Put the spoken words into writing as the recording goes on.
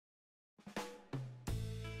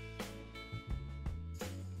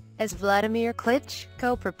as Wladimir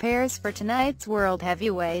Klitschko prepares for tonight's world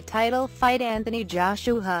heavyweight title fight Anthony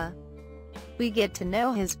Joshua. We get to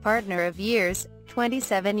know his partner of years,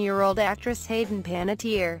 27-year-old actress Hayden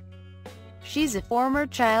Panettiere. She's a former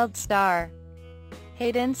child star.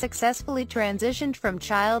 Hayden successfully transitioned from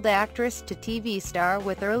child actress to TV star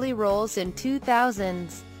with early roles in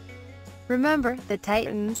 2000s. Remember the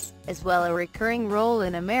Titans, as well as a recurring role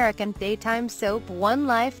in American daytime soap One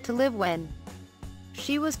Life to Live when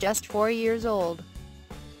she was just 4 years old.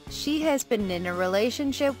 She has been in a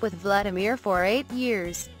relationship with Wladimir for 8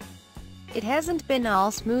 years. It hasn't been all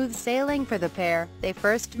smooth sailing for the pair. They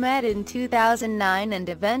first met in 2009 and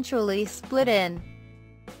eventually split in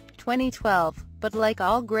 2012, but like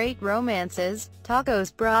all great romances,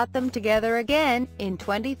 tacos brought them together again in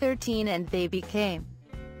 2013 and they became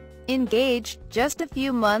engaged just a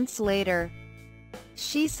few months later.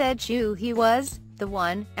 She said he was the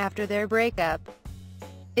one after their breakup.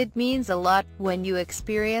 It means a lot when you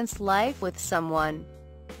experience life with someone.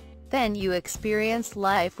 Then you experience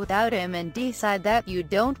life without him and decide that you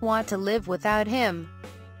don't want to live without him.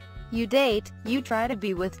 You date, you try to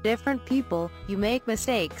be with different people, you make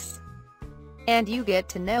mistakes, and you get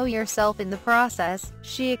to know yourself in the process,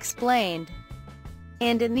 she explained.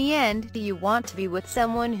 And in the end, do you want to be with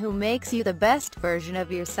someone who makes you the best version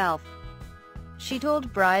of yourself? She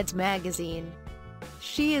told Brides magazine.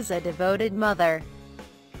 She is a devoted mother.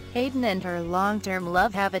 Hayden and her long-term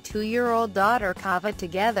love have a 2-year-old daughter Kava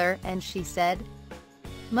together, and she said,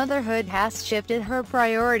 "Motherhood has shifted her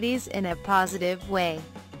priorities in a positive way.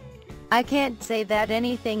 I can't say that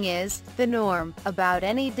anything is the norm about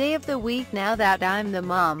any day of the week now that I'm the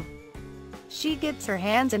mom. She gets her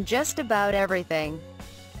hands in just about everything.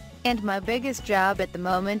 And my biggest job at the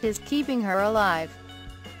moment is keeping her alive."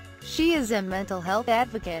 She is a mental health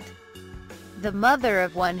advocate. The mother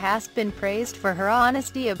of one has been praised for her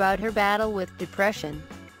honesty about her battle with depression,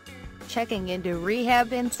 checking into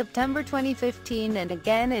rehab in September 2015 and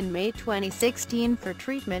again in May 2016 for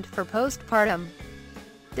treatment for postpartum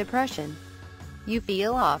depression. "You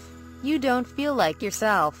feel off. You don't feel like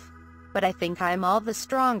yourself. But I think I'm all the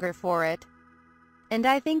stronger for it. And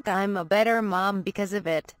I think I'm a better mom because of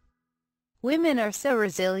it." Women are so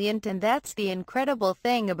resilient, and that's the incredible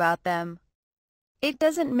thing about them. It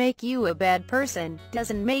doesn't make you a bad person,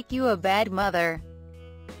 doesn't make you a bad mother.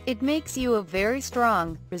 It makes you a very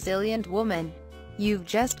strong, resilient woman. You've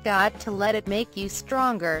just got to let it make you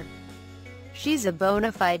stronger. She's a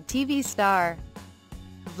bona fide TV star.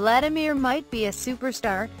 Wladimir might be a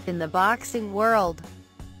superstar in the boxing world,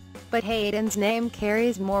 but Hayden's name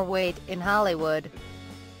carries more weight in Hollywood.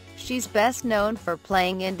 She's best known for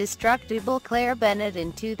playing indestructible Claire Bennett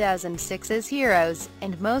in 2006's Heroes,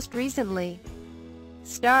 and most recently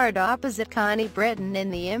starred opposite Connie Britton in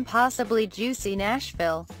the impossibly juicy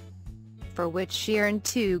Nashville, for which she earned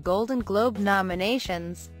 2 Golden Globe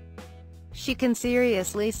nominations. She can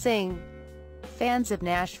seriously sing. Fans of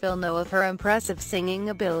Nashville know of her impressive singing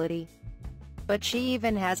ability, but she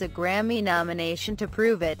even has a Grammy nomination to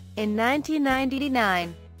prove it. In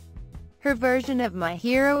 1999, her version of My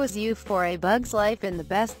Hero Is You for A Bug's Life in the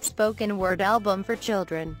Best Spoken Word Album for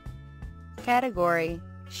Children category.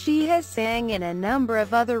 She has sang in a number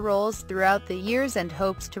of other roles throughout the years and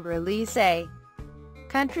hopes to release a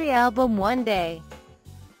country album one day.